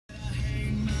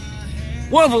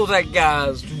One of those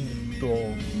guys.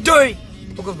 Dirty.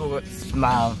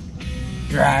 Smile.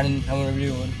 Grinding. I'm gonna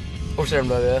do one. Or something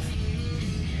like this.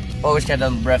 Oh, we just got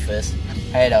done breakfast.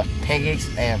 I had pancakes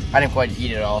and I didn't quite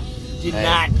eat it all. Did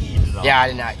not eat it all. Yeah, I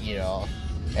did not eat it all.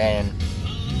 And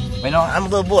you know, I'm a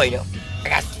little boy, you know.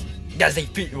 I gotta stay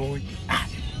fit, boy.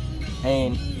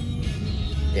 And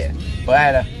yeah, but I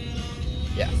had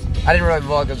I didn't really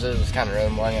vlog because it was kind of early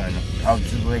morning. I was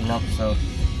just waking up, so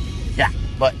yeah.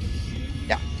 But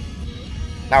yeah,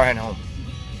 now we're heading home.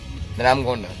 Then I'm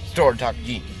going to the store to talk to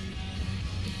Gene.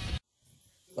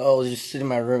 I was just sitting in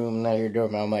my room and I hear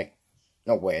doorbell. I'm like,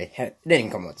 no way, it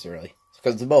didn't come out so early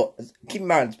because the boat. Keep in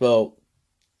mind, it's about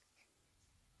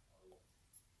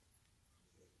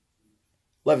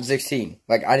 11:16.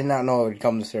 Like I did not know it would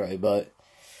come this early, but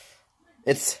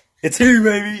it's here,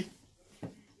 baby.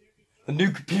 A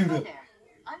new computer. Hi there.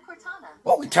 I'm Cortana.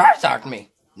 Oh, we tried to talk to me.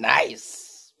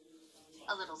 Nice.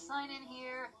 A little sign in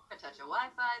here, a touch of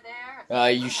Wi-Fi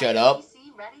there. You shut up.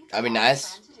 Ready That'd be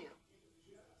nice.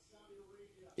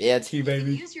 Yeah, it's here,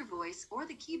 baby. Use your voice or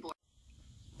the keyboard.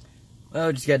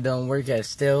 Well, just got done work at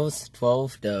Stills,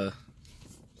 12 to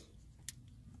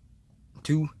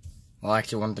 2. Well,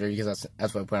 actually 1:30 because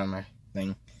that's what I put on my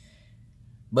thing.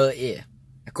 But yeah,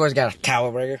 of course, got a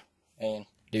towel breaker and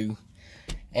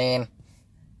and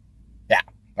yeah.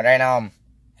 But right now I'm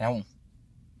at home.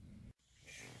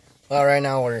 Well, right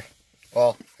now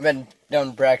I've been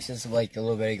done practice like a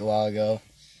little bit a while ago,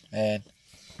 and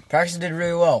practice did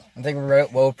really well. I think we're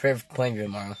well prepared for playing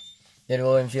tomorrow. Did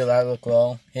well in field out look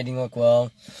well, hitting look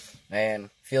well, and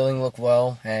fielding look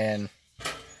well, and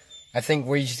I think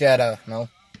we just gotta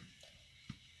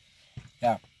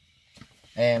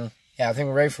and yeah, I think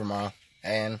we're ready for tomorrow.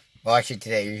 And well, actually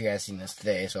today, you guys seen this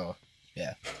today, so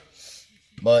yeah.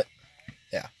 But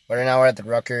yeah, but right now we're at the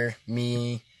Rucker.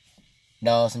 Me,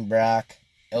 Dallas and Brock,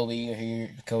 LB are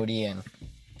here, Cody and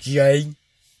Jay,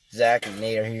 Zach and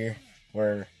Nate are here.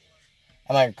 I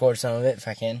might record some of it if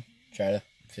I can. Try to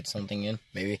fit something in,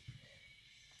 maybe.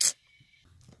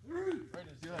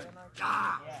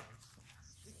 Ah!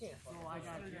 So I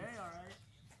got Jay, alright.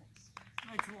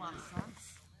 Makes a lot of sense.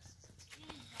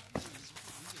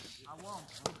 I won't.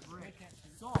 I'll break it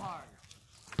so hard.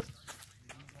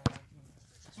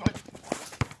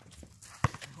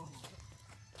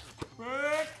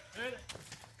 Break! Hit it.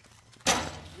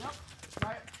 Yep.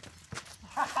 Right.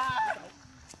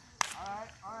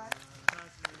 Alright.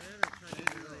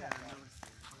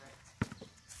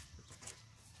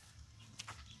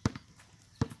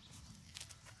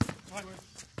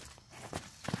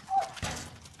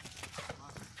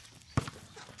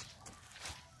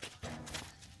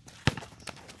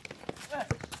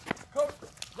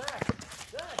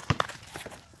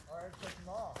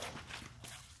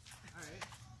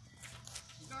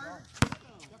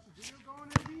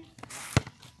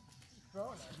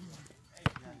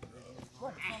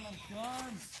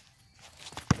 Guns.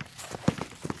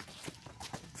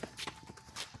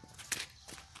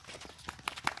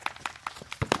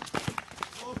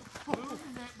 Oh,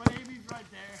 my baby's right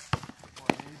there.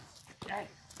 Hey,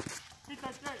 hit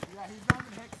that dirt. Yeah, he's on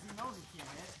the heck. He knows he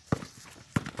can't hit.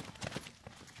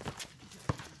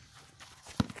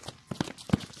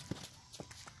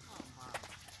 Oh, wow.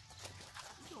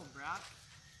 What you doing, Brock?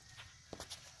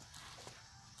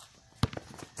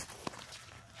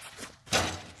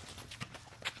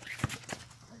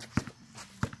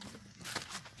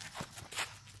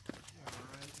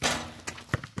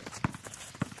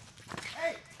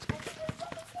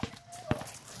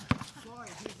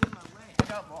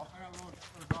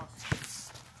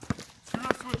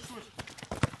 Switch.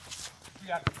 You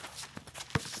got it.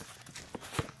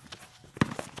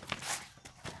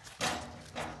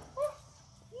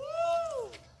 Woo!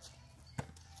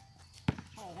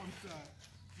 Oh, what's that?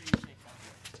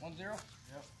 1-0?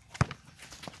 Yep.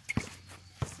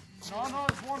 No,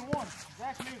 it's 1-1.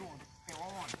 Zach made one. Okay,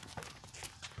 1-1.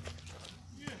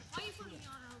 Yeah. Why are you putting me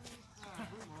on, Alvin?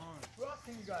 Come on. What else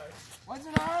can you guys? Why's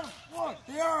it on? Look,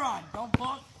 they are on. Don't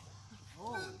look.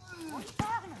 Oh. What you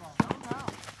talking about? Calm down.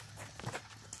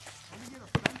 Let me get a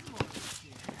pencil on this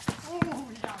shit. Oh,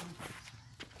 he got me.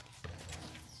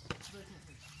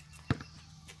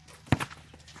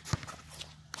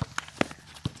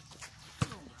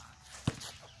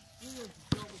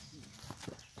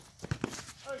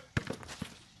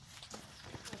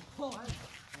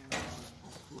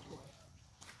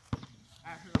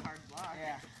 After the hard block.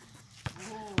 Yeah.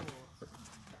 Whoa.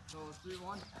 So it's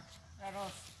 3-1. That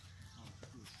us.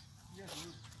 You guys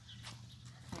move.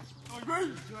 Oh, great!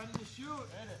 He's ready to shoot.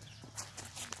 Hit it!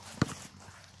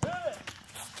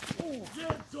 Ooh,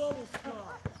 get double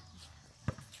stop.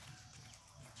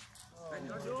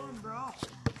 bro.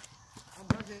 I'm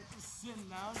just sitting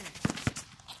down and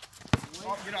wait.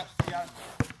 Oh, get up. Yeah.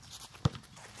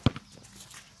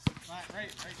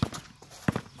 Right.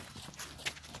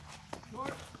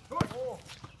 Short. Oh.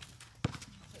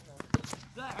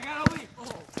 Zach, I gotta leave. Oh,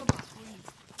 come on,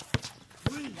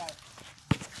 please.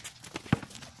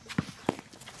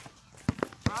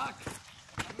 Rock.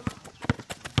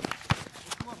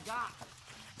 Come on, Doc.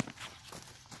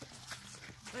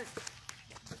 Hey.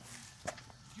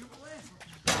 You win.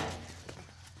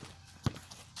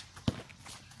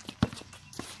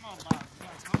 Come on, Bob. You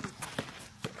gotta cover something.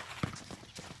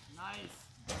 Nice.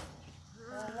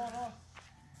 Oh.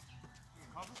 You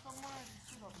cover somewhere? You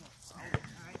sit up there.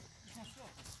 Alright. You can't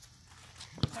sit.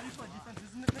 That's how you play defense,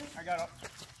 isn't it, mate? I got up.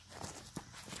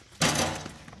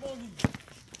 Come on, you.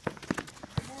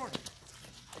 Come on.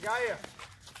 I got you.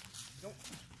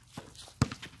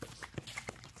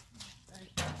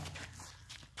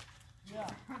 Yeah.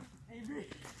 AB.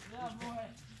 Yeah, boy.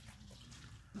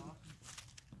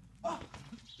 I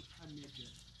missed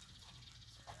it.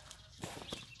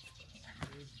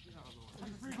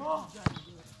 Free ball.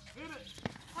 Hit it.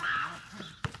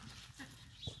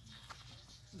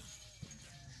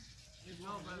 You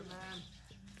know better, man.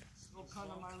 No cut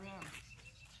on my rim.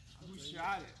 Who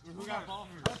shot it? Or who got ball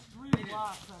first? That's 3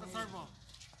 blocks. That's our ball.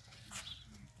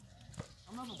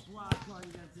 I'm not a block on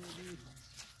you, that baby.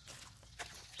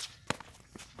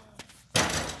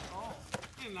 Oh,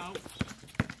 In and out.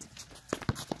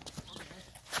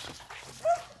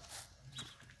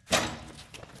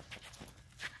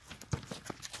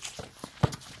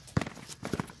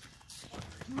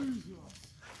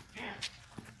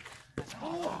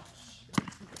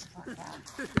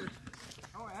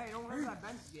 oh, hey, don't raise that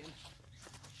bench again.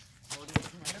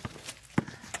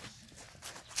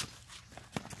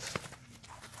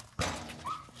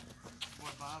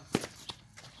 What, Bob?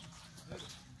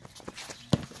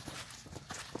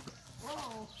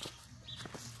 Whoa.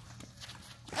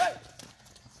 Hey!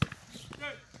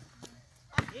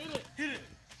 Hit it! Hit it!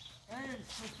 Hey,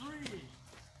 for 3.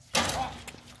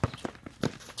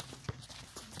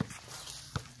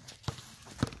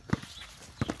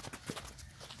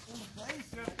 In the face.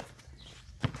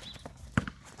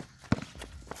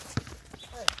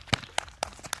 Hey.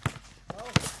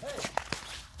 Oh, hey.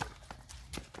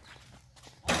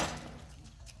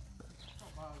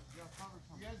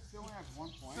 You guys still only have 1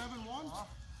 point? 7-1?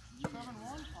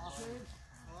 7-1? Offside.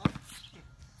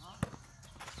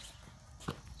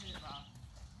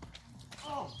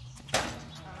 Oh.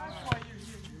 That's why you're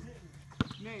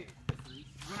hitting. Nate,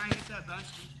 when I hit that bench,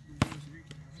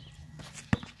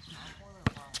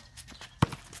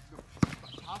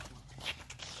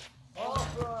 Oh,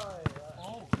 right.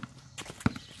 oh.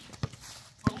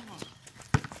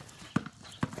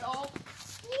 Oh.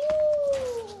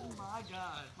 Woo! My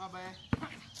God. My bad.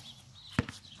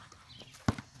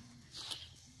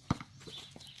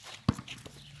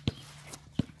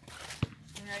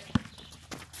 Okay.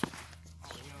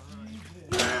 Oh, yeah, right.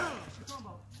 Yeah.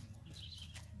 Combo.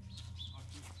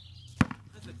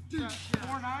 That's a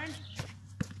 4-9?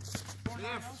 They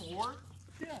have 4?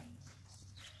 Yeah.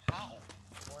 How?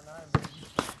 4-9, baby.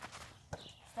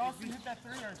 Dawson hit that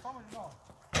 3 or somebody no.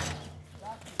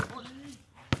 That's 40.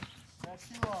 That's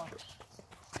you,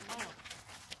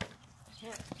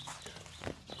 hit.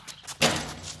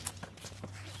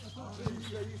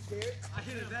 Are you scared? I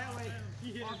hit it that way. He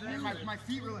hit it that way. My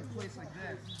feet were like placed like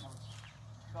this.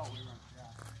 No, we run.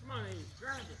 Yeah. Come on, Abe.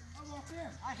 Grab it. I was off in.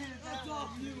 I hit it that way. That's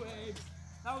off you, Abe.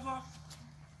 That was off.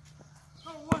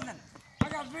 No, it wasn't. I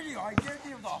got video. I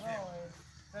guarantee it was off him.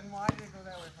 Then why did it go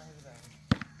that way if I hit it that way?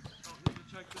 Oh, need to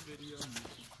check the video.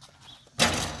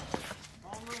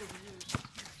 Oh, no, it is.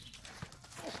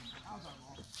 That was our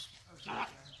ball. That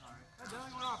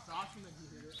definitely went off Dawson that he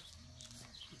hit it.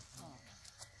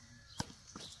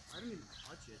 I didn't even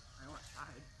touch it. I know I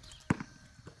tried.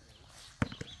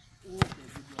 Oh, okay,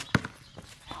 good job.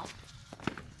 Ow.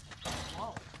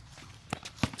 Wow.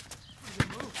 Good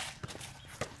move.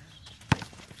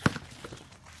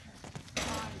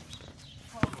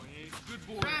 Good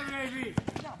boy. Hey, baby.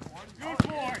 Good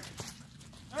boy.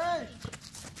 Hey.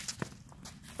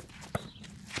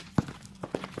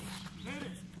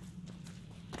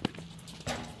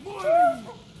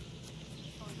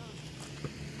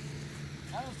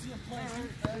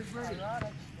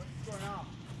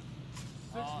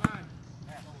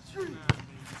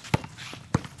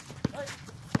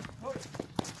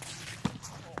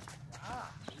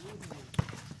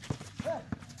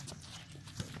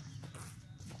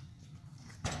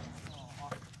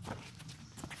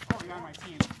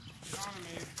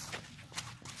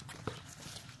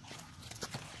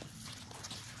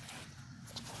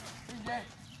 Jay.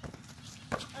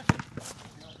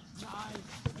 Nice.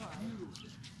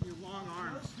 Your long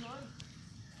arms.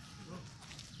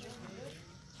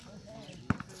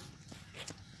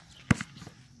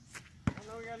 Oh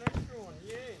no, we got an extra one.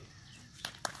 Yay.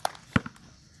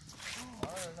 I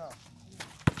don't know.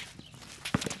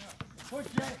 Push,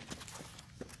 Jay.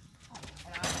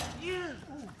 Yeah.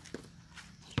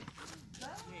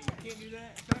 Hey, you can't do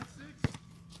that. That's 6.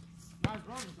 Nice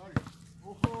run, buddy.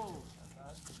 Oh.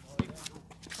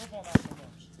 Football not so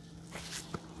much.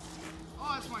 Oh,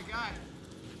 that's my guy.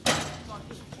 Fuck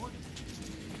this important.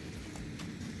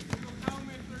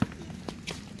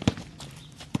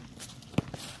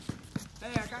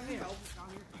 Hey, I got any help down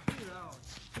here. Get it out.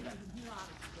 You guys do not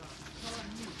stuff. Tell on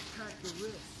you, crack the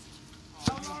wrist.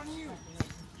 Tell on you.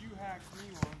 You hacked me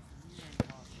once, and you ain't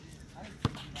caught me. I didn't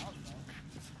take it out, though.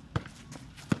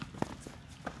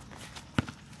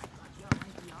 Yeah,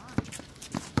 might be on.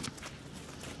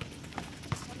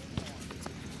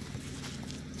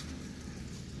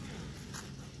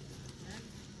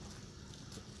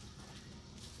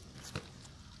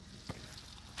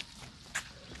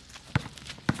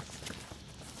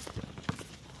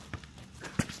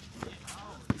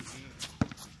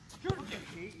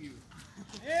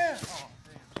 Yeah. Oh,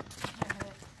 damn.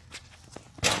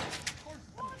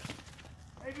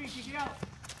 Hey, Vicky, get out.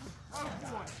 Oh,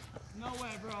 boy. No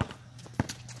way, bro.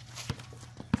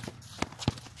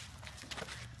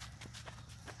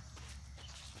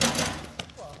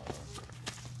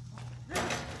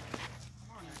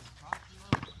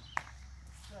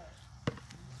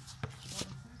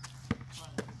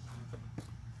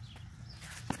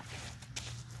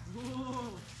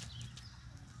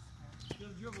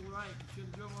 Should dribble right. Should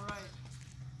dribble right.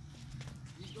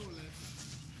 He's doing that.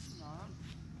 No.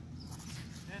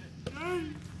 Hit it.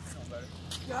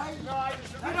 Guys, no, I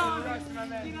just get on him.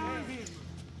 Get on him.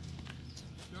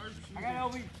 I got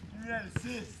LB. You got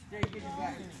assist. Jay, get your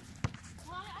back.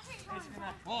 Well, I can't go in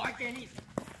front. Oh, I can't eat.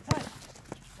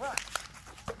 What?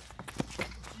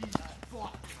 Jeez,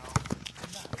 fuck.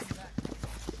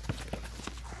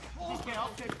 Okay,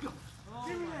 I'll take go.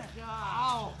 Give me that.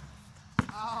 Ow.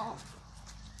 Ow.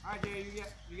 Alright, Jay,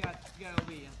 you got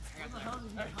LB. Where the hell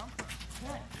did he come from?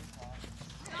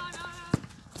 No.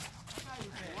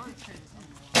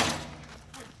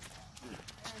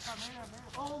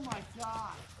 Oh my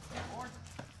god.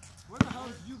 Where the hell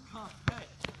did you come? Hey.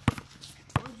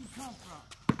 Where did you come from?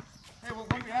 Hey, what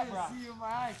do you have, bro? I see you in my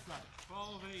eyesight.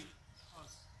 12 of 8.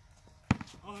 Us.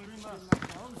 Oh, it's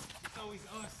always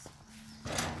us.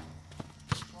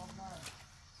 12 9.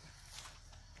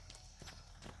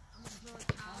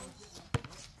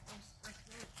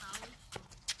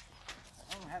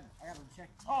 I don't have it. I gotta check.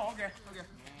 Oh, okay.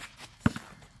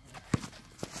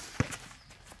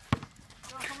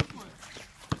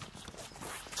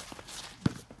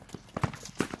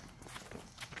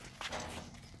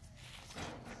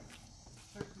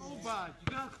 Oh, bad.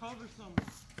 You gotta cover some.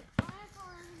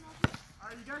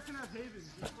 Alright, you guys can have Haven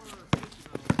just for safety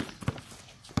though.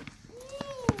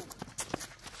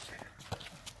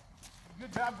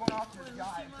 Good job going off your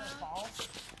guy. Is that ball?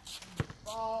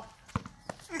 Ball.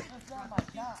 That's not my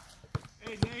shot.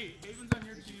 Hey, Nate, Haven's on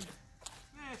your team.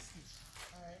 Nasty.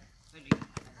 Alright.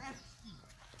 Nasty.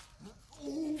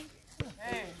 Ooh.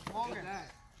 Hey, Logan.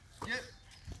 Get.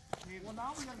 Well,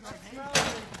 now we gotta go Haven.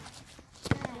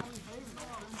 Yeah, only Haven.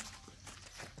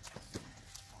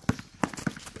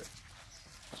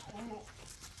 Oh.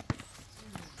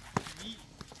 Eat.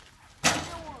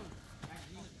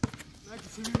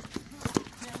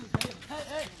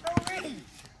 Hey, no leave!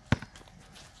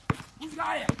 Who's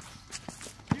got it?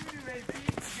 You do, baby.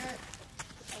 Okay.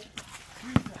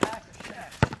 Use the half a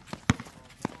shaft.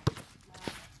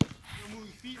 Don't move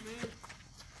your feet, man.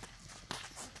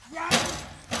 Yeah!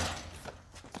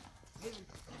 Haven.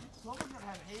 Someone's gonna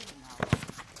have Haven now.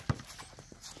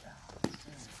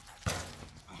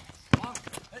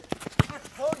 Hey,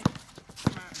 Cody.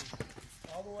 Come at me.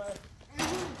 All the way.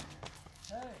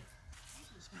 Hey.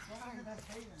 Someone's gonna have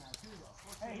Haven now, too,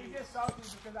 though. Hey, he just saw me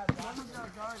because I blocked him. Someone's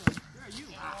gonna guard him. Yeah, you.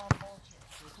 Oh, bullshit.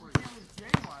 You can't lose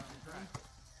Jay while I'm track.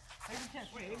 Hey, you can't.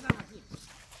 Wait, he's not my team.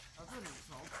 That's an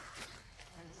insult.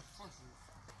 Hey, of course he is.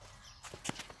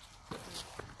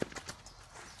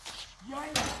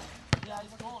 Yeah,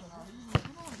 he's cold now. You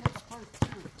can only get the first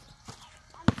 2.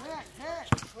 Hit.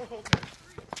 Oh, okay.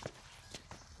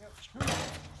 Yep.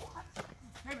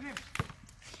 Hit him.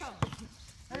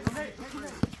 Hey.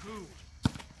 Who?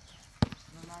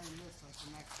 No, now you miss like the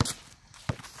next one.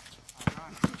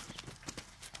 Alright.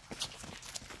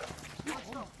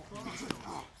 What the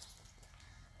fuck?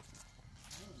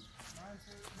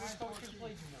 This coach can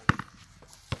play more.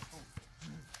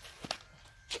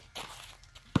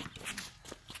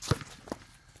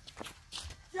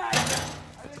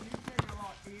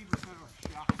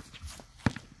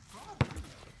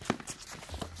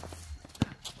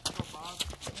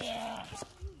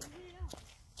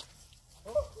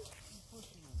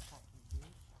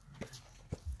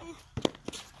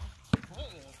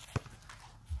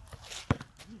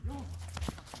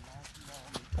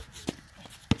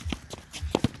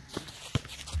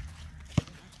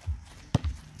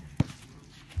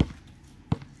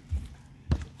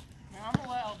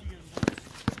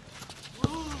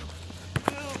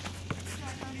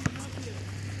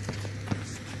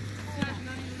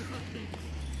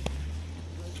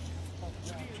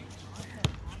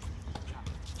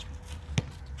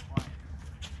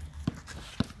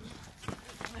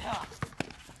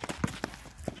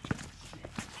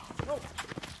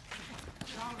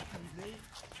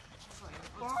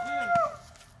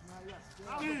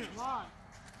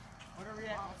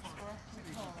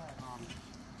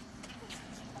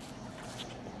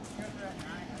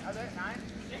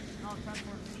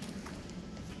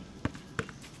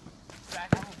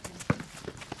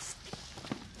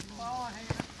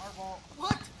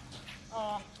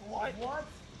 What? What?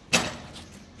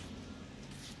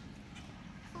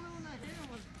 Someone that hit him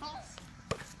was tough.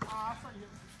 I thought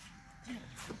you.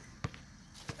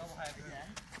 Double head again.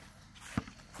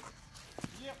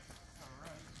 Yep.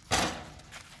 Alright.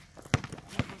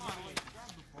 Come on, wait.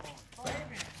 Grab the ball. Oh, hey,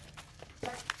 man.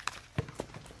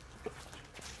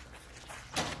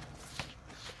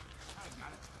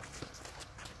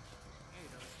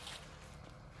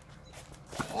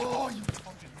 Oh, you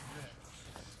fucking rip.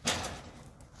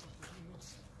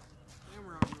 And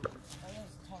we're on the That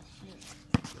was tough shit.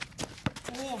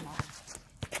 Oh my.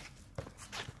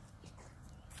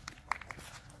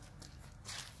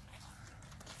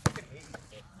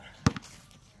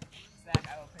 Zach, I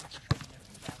don't think you're fucking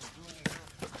different. I was doing it.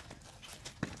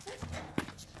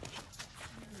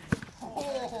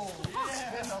 Oh,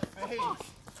 yeah. In the face.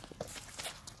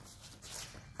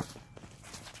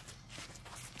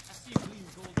 I see William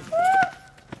goal down here.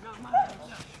 Not mine. Oh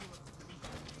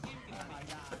my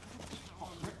god.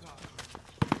 Oh my god.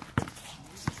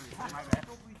 My bad.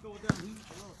 Hopefully go down. He's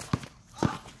a little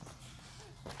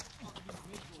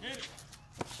Hit it.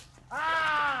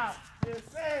 Ah! Yes,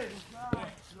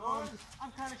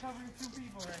 I'm kind of covering two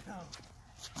people right now.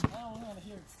 I don't want to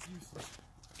hear excuses.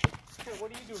 Hey,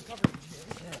 what are you doing covering me?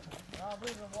 I'm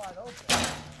leaving them wide open.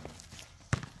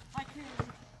 I can't.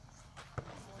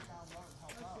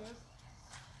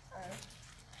 Alright.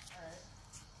 Alright.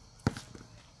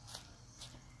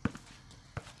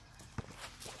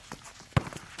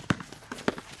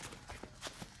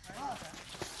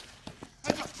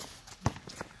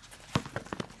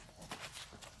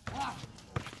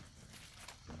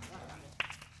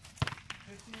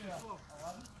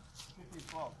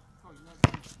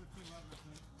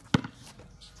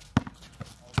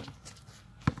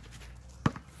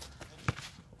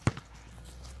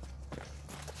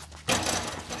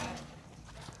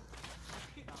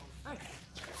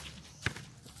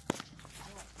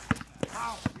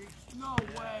 No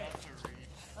way.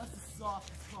 That's the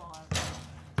softest call ever.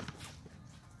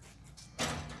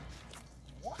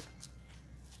 What?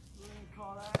 You didn't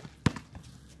call that?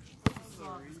 That's the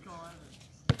softest call ever.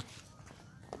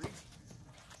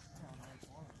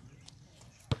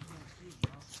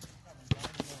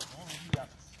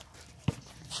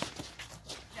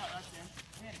 Yeah, that's it.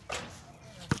 Hit it.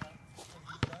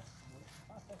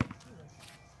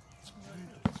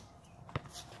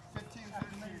 15,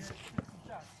 13.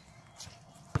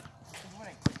 He's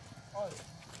winning. Oh.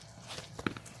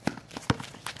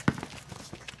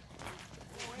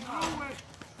 No way.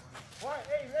 What?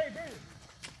 Hey, dude.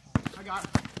 I got it.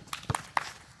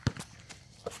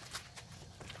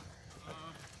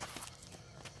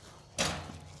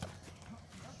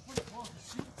 That's pretty close to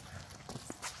shoot.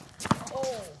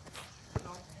 Oh.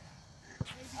 No.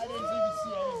 I didn't even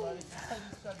see anybody. I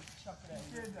just tried to chuck it at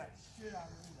you. Did that shit out of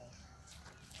me though.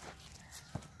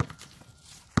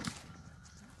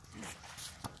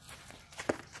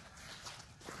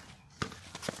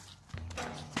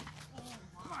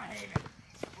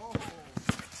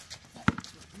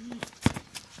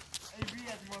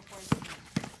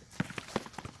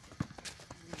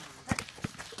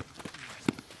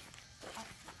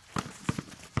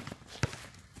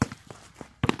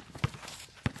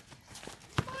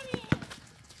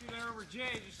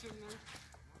 Jay just sitting there.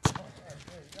 Oh, yeah,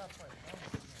 you gotta play.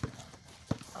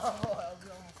 Oh, that was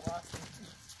almost lost.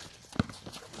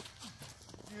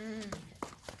 Dude.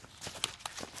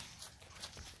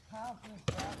 Confidence,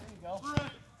 there you go.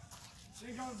 Right.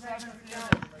 There goes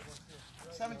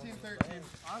 17, 13.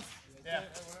 Us? Yeah.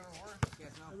 Whatever works.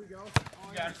 There we go. Oh,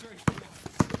 You got it.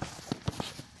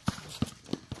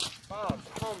 Bob,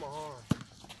 come on.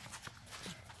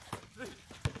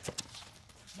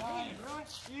 Nine, really?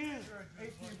 Yeah.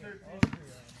 18, 13.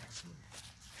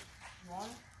 You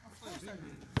want it? Of course I do.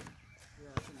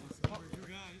 Yeah, that's your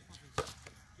guy. He's fucking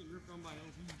getting ripped on by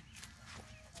LP.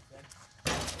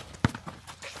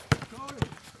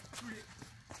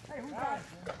 Hey, who got it?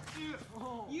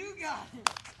 Oh. You got it.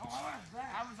 Oh,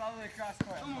 I was all the way across the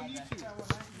court. Come on, you two.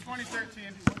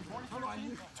 2013.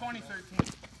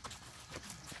 2013.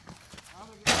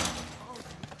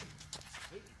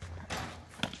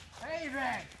 Hey,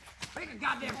 man. Take a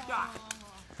goddamn shot.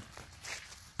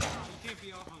 You can't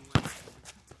be all hung like that.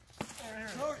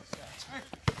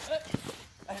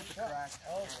 I hit the crack.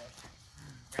 Elbow.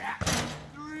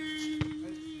 3.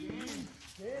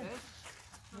 Good.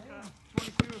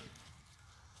 22.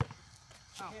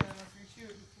 Yeah, unless you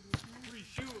shoot. Free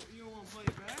shoot. You don't want to play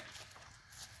it back?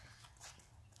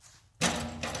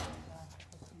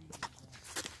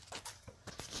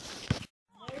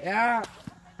 Yeah.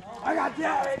 I got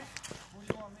Jared. What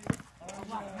do you want me? I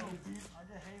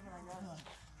just hate when I got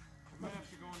You might have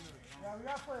to go in there. Yeah, we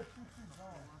gotta play a 2-2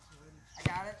 zone. I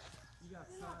got it. You got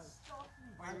size.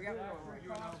 Wait, we got You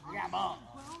got ball.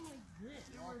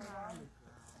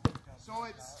 So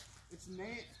it's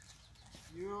Nate,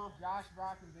 you, Josh,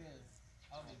 Brock, and Bailey.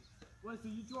 Wait, so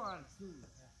you two are on a team?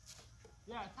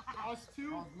 Yeah. us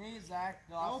two. Oh, me, Zach,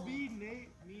 LB, Nate,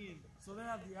 me, and So they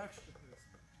have the extra person.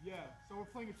 yeah. So we're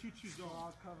playing a 2-2 So zone.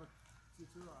 I'll cover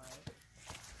 2-2, alright.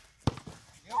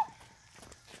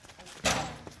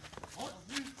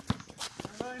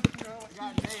 I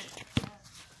got Nate.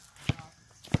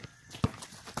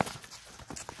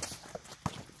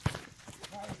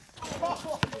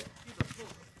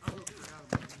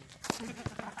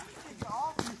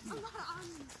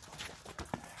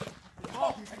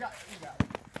 Oh, I got you got it.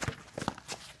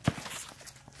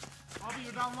 Bobby,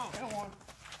 you're down low. And one.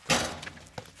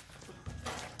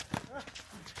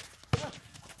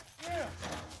 Yeah.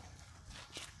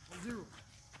 0.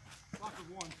 Block of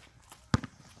 1.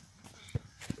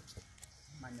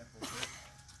 My nipples.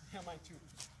 Yeah, mine too.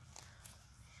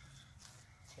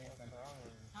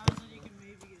 You can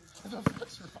maybe get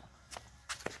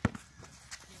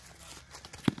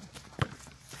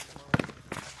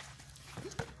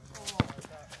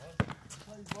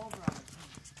plays well around the team.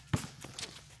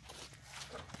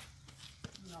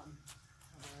 Nothing.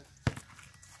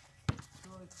 So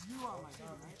it's you on my team,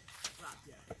 right? Rock,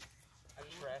 yeah. I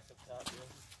trash up top, bro.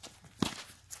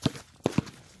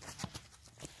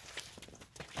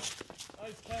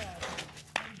 Nice pass.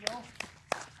 There you go.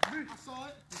 I saw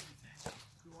it.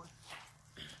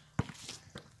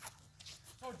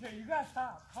 Okay, you got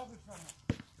top. Cover someone.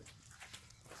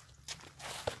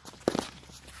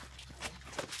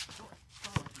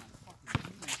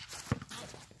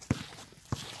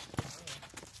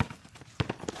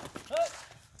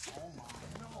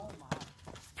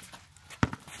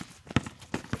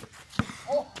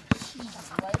 Oh,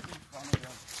 Jesus, right in front of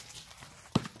him.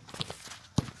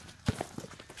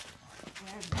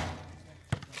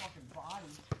 Fucking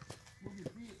body. Move your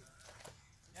feet.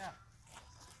 Yeah.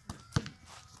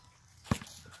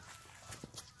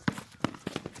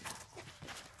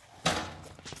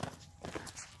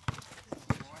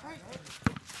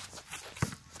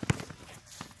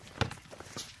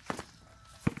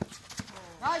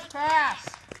 Nice pass.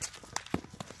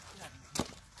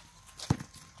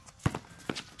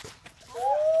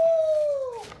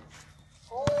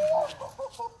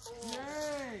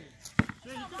 Yay!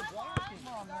 Come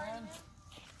on, man.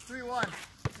 3-1.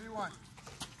 3-1.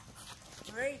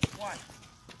 3-1.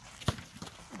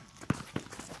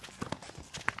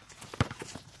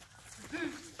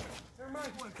 Never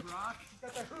mind. One, Brock.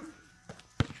 Got that hook.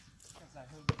 That's that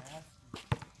hook pass.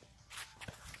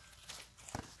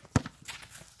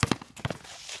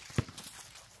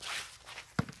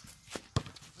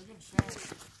 Look at Shane.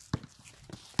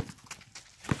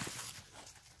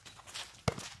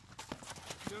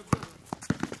 Good, good.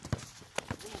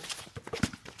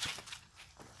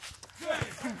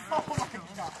 Oh my God.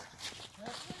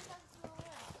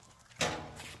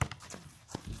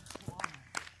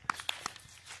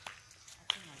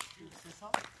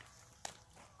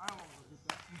 I don't want to get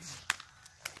that.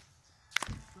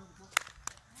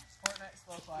 Fortnite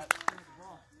slow clap.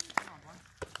 Come on, bud.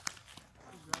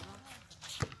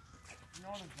 You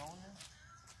know what the zone is?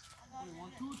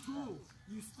 1-2-2.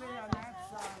 You stay on that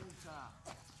side of the top.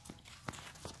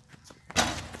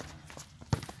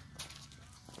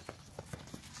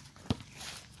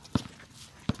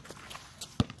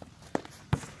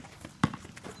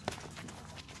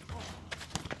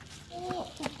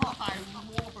 Oh my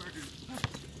lord.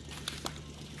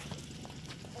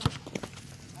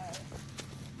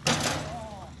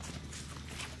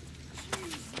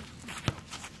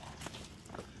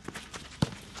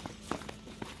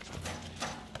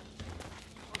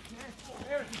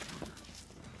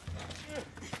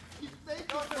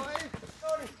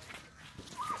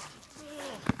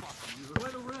 Way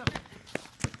to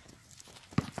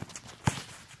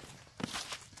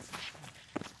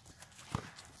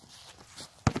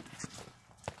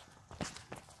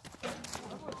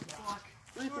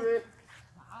rip.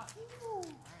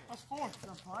 That's 4.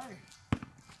 Good play.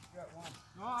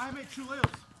 No, I made 2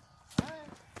 layups.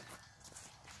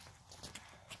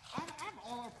 I have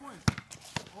all our points.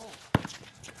 Oh.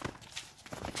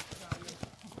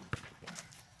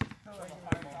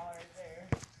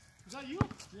 Is that you?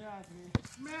 Yeah, it's me.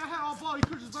 Man, I had all ball. You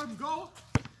could just let him go.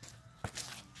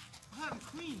 I had him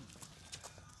clean.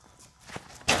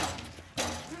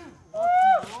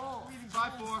 Leading by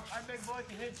 4. Our big boy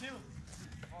can hit too.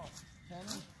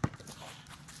 Kenny.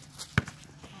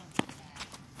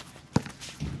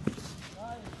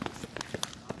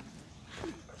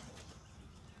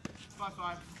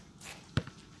 5-5.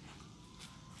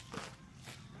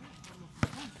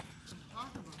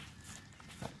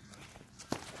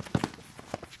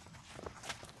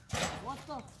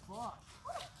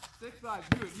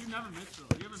 6'5". Dude, you never missed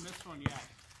though. You haven't missed one yet.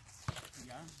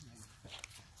 Yeah?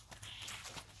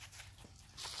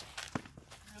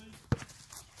 Really?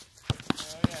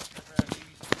 Oh yeah, check out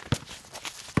these.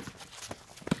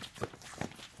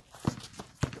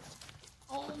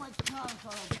 Oh my god, I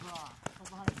thought I was raw. Come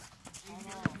behind. Oh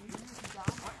no. You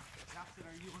down? Jackson,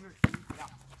 are you under? Yeah.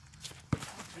 Oh,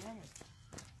 damn it.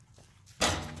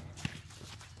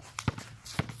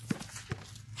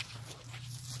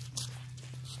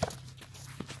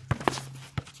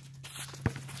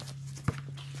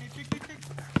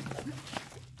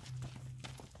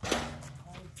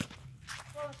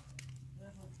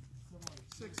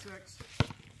 Six.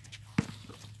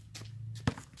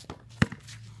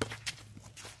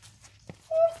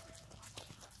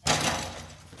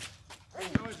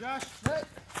 Go, Josh.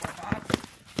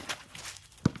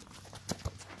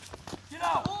 Get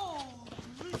out.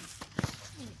 Holy.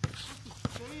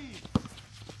 Save.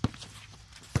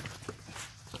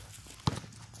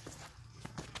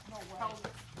 No way.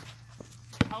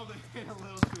 Held it in a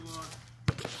little too long.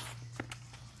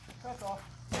 That's off.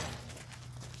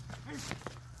 Hey.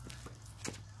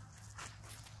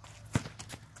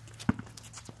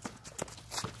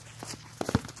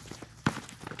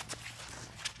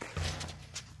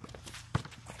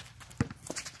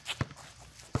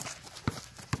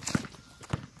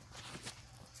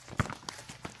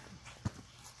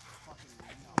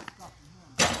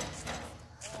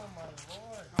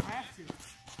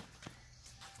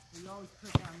 You always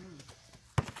pick on me.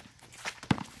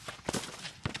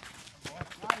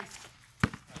 Nice.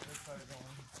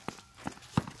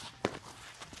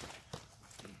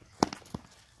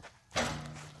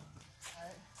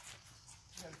 Alright.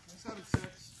 7-6.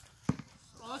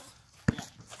 Us? Yeah.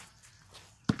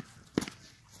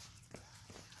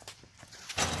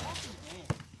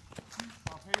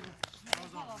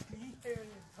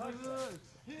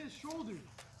 His shoulder.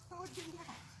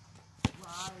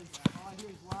 Lies. All I hear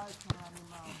is lies coming out of your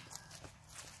mouth.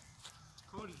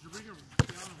 Cody, did you bring a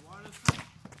gallon of water this time?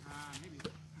 Maybe.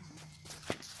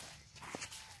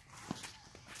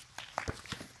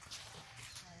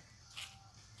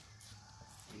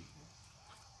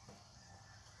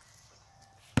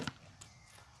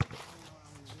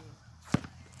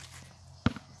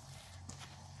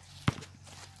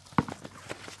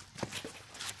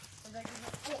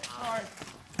 Sorry.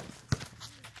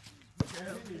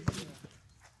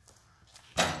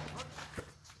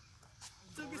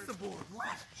 Still gets the board.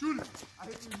 Shoot it. I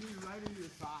hit your knee right in your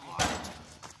thigh.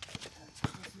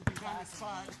 You got his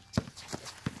spot.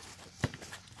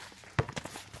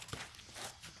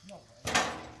 No way.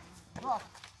 Rock.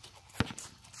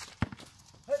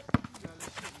 Hey. You got this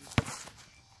shit.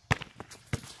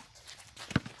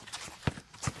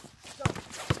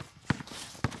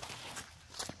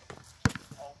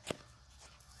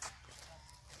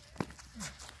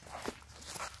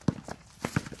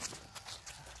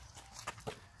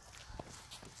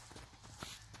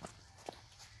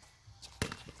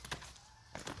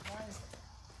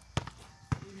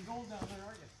 Gold down there,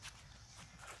 aren't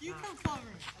you? You come cover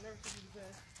me. I never seen you do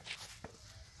that.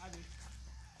 I do.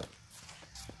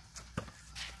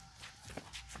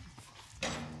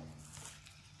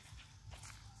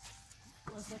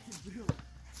 What's that can do?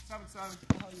 7-7.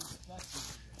 How you expect it?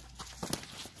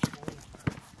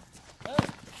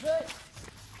 Hey!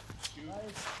 Shoot.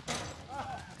 Nice.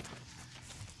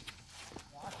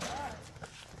 Watch that.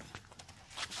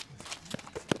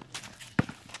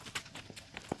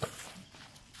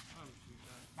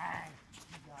 Bang!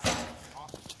 You got it.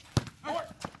 Awesome. Four.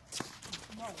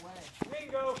 No way.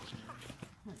 Mingo!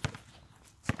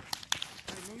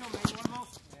 Hey, Mingo made one of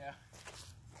those? Yeah.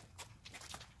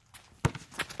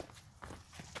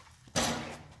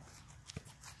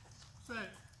 Set.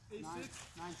 8-6?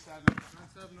 9-7.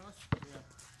 9-7 us? Yeah.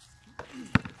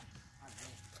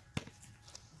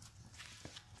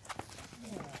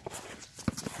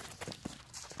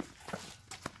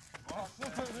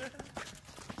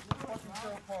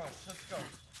 Let's go.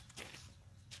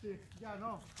 Yeah,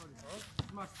 no.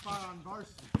 It's my spot on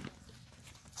varsity.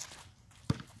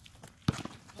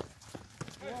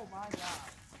 Oh my god.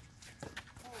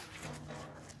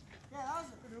 Yeah, that was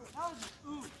an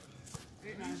ooh.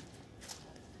 8-9.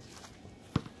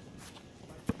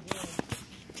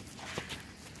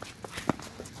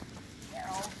 I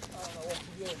don't know what to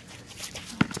do.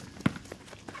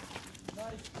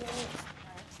 Nice goal.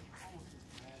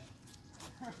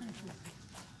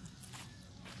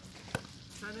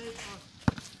 10-8.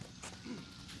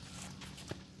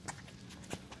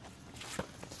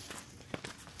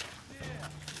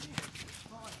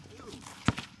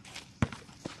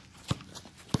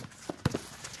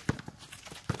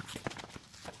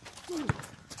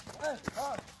 Hey,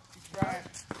 oh. He's trying.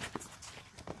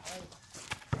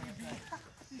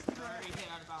 He's already hit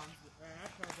out of bounds.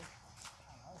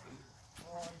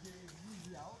 Oh, he is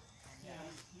easy out. Yeah.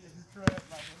 He is a trip,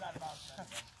 like, we're not about that.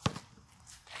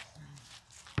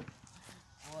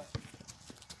 What?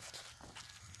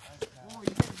 Oh, you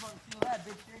can't fucking feel that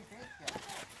big straight face guy.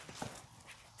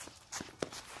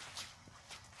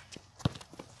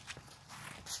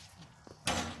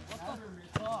 What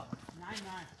the fuck?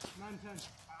 9-9. 9-10.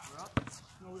 We're up.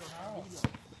 No, we don't. No.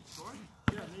 Scored?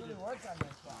 Yeah, It needed. didn't work on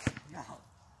that spot. No.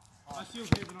 I see him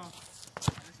paving off. I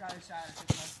just got a shot at 6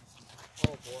 months.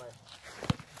 Oh boy.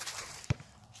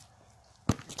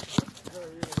 Sure,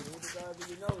 you're gonna need the guy, but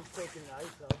you know he's taking the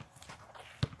ice out.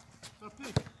 So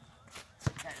pick.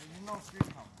 Yeah, there's no screen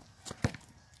coming.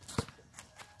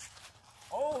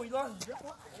 Oh, he lost his grip.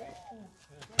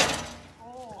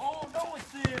 Oh, no,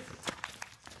 it's this.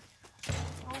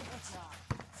 Oh, that's not.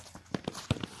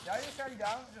 Did I just shut you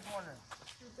down? Just wondering.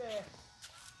 Shoot there.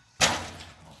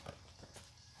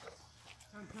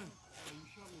 10-10. Oh, you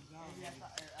shut me down. Maybe I man.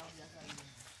 thought, I thought you didn't.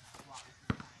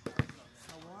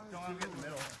 I wanted Don't to have to get in the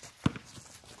middle.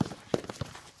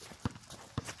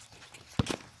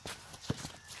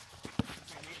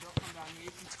 Okay, Nate, don't come down. He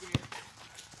is too scared.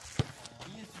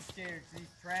 He is too scared because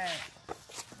he's trash.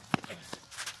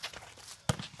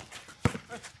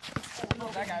 Oh, no,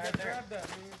 that guy right there. Grab that,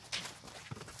 man.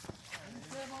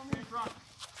 Finish rock.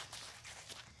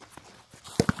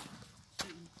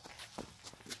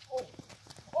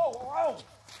 Oh, wow.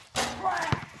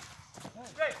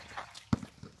 Straight.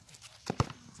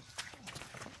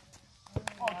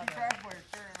 Oh, two trash players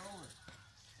carrying it over.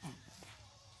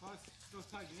 Let's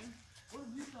tag in. What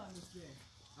have you done this game?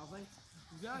 Nothing.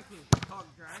 Exactly. Talk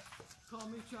trash. Call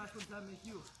me trash. What does that make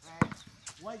you?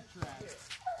 White trash.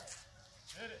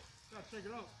 Hit it. Gotta take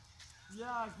it out.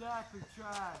 Yeah, exactly.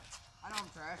 Trash. I know I'm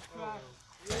trash. Trash.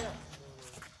 Yeah.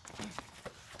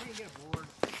 Can't get bored.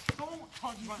 Don't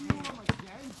talk about You me. know him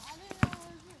again? I didn't know it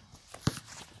was it.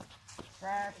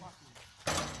 Trash.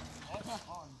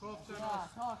 12 Yeah,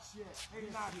 talk shit. Hey,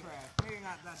 you're not trash. Hey, you're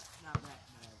not that bad.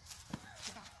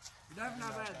 You're never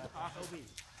not bad. OB.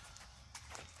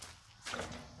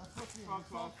 That's supposed to be an 12.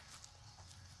 insult.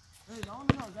 Hey, no one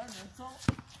knows that an insult?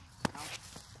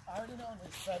 I already know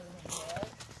it's better than you,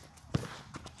 right?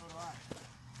 So do I.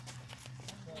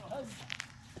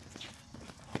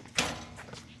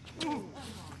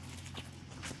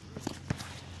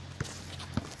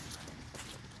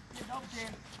 You don't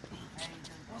care. Hey,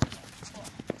 you're good.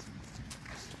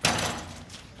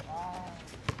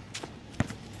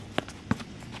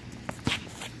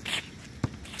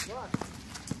 Look.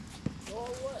 Go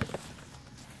away.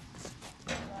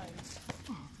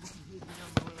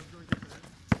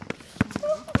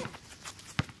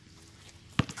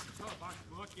 Oh, box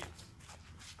bucket.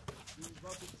 These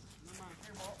buckets. Never mind.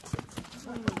 Here, ball.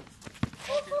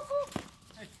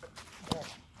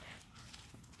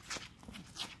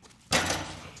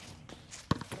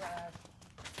 Trash.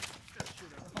 Get that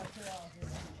shit out. If I sit out here.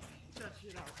 Get that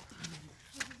shit out.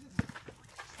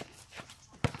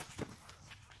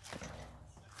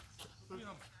 You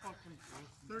know, fucking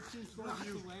 13 towards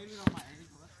you. Landed on my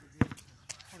ankle. That's pretty good.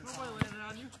 Nobody landed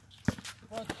on you.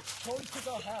 Well, Cody took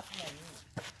out half of my knee.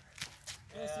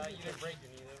 Yeah, you didn't break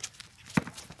it either.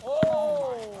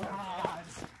 Oh! God.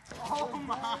 Oh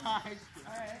my. Alright.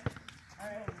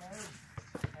 Alright,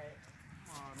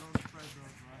 Oh, no spread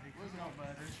those, right? What's no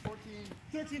better? 14.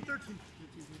 13, 13.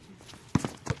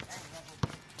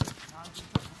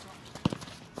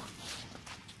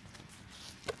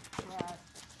 Trash.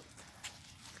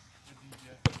 The DJ.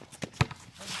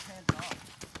 Take his hands off.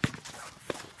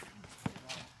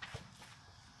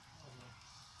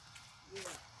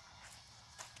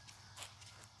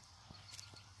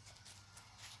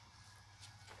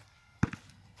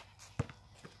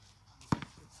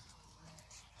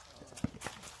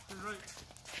 Turn right.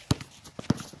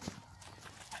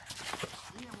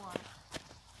 Me and one.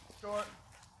 Short.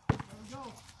 There we go.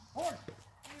 Horse.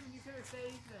 Even you could have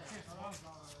saved that. Oh,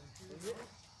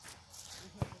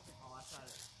 I tried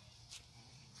it.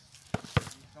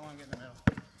 Don't want to get in the middle.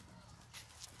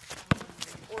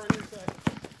 Or on your side.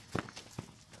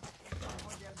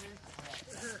 One down there.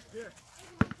 Here.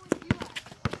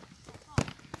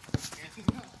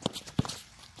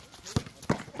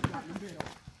 Got in the middle.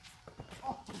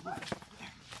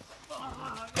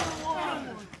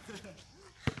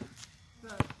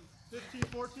 15,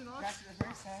 14 on. Back to the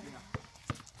first time.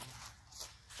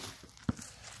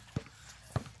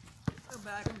 I'm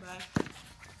back.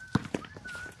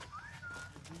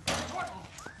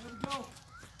 Here we go.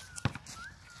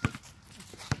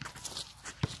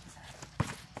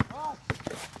 Oh.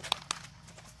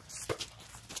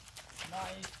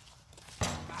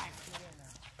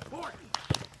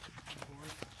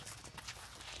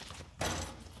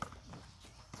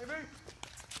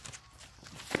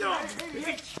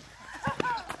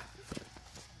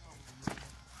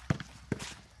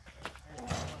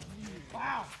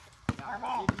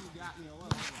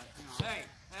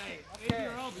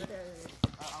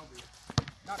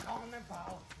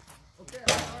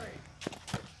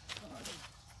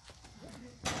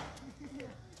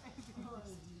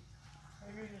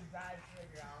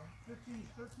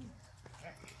 13.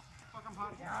 Fucking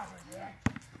hot.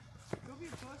 Go be a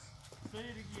puss. Say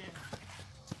it again.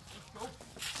 Let's go.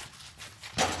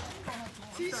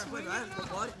 You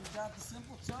got the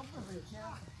simple jumper, but you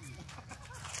can't.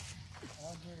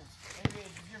 Hey,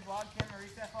 did your vlog camera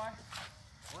reach that far?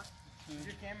 What? Did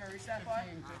your camera reach that far?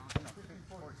 14.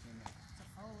 It's a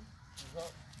phone.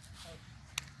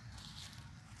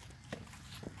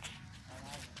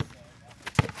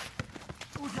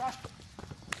 Ooh, Josh.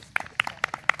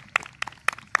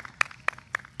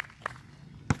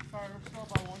 Sorry, we're still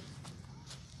by one.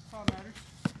 That's all that matters.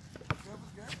 Good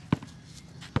was good.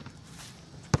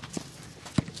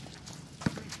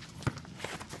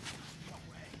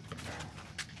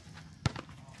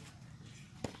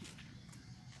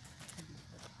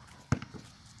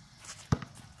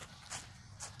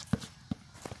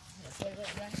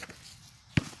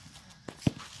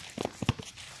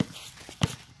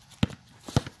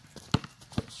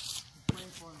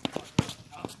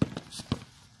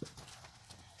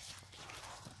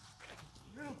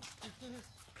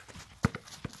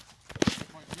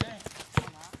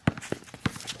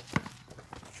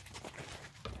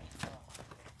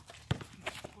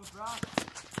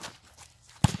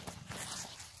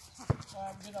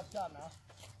 Get up top now.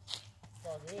 It's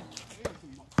all good. There's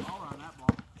some power on that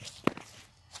ball.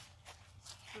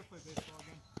 Should play baseball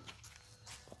again.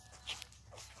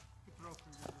 Good throw for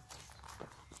you.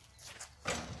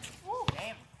 Woo!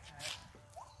 Damn.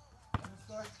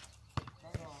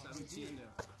 17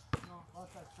 there. No,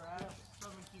 that's that trash.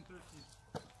 17, 13.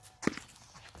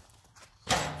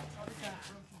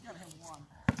 You gotta hit one.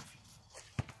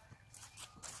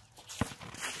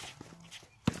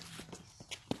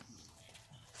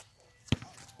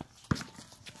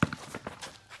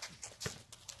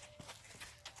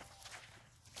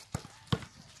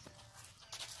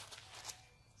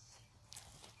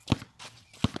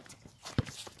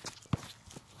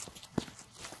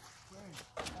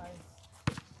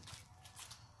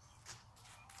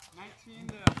 Nineteen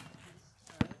to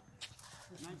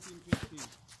 19-15.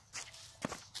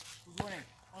 Who's winning?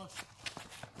 Us.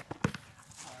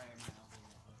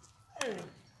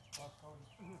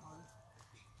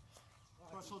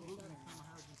 Threshold loop and my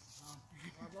hair against the ground.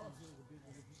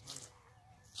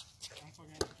 I'm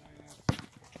fucking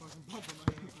fucking bump on my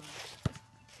head.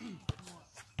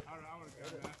 I would've got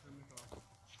it after the call.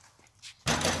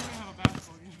 We have a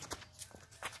basketball game.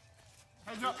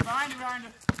 Heads up, behind you.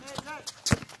 Hey, hey.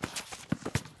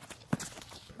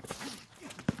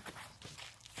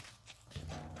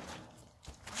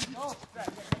 Oh, right.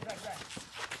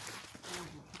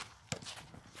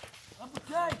 Up with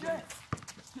Jay. Jay,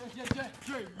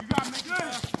 you gotta make it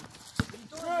fast.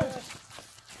 Jay.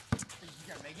 You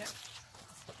gotta make it.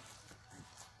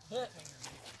 Hit.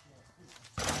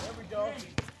 There we go.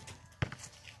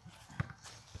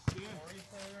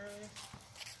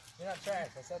 You're not trash,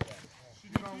 I said that.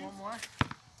 Should you go one more?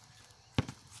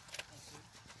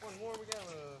 One more, we got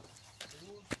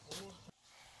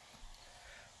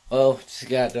Well, just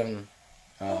got done.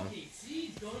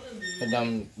 I've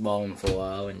done balling for a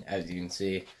while, and as you can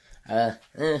see,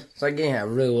 it's like I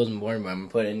really wasn't bored, but I'm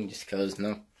putting just because,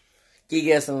 you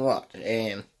guys a lot,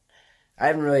 and I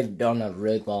haven't really done a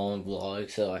really long vlog,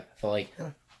 so I felt like,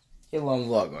 get a long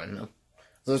vlog going,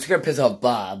 So it's gonna piss off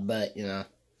Bob, but,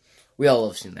 we all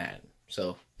love seeing that,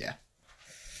 so, yeah.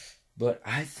 But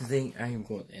I think I'm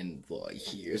going to end the vlog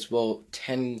here. It's about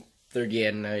 10:30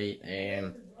 at night,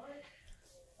 and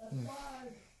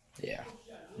yeah.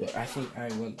 But I think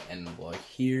I'm going to end the vlog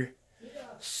here.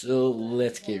 So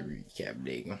let's get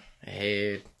recapping. I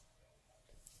had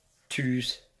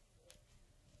twos,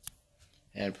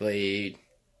 and I played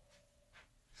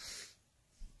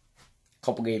a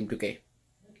couple games 2K.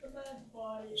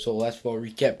 So last ball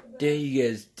recap today, you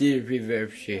guys did very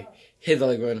appreciate. Hit the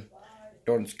like button.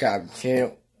 Don't subscribe to the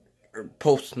channel or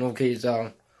post notifications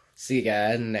on. See you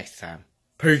guys next time.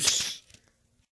 Peace.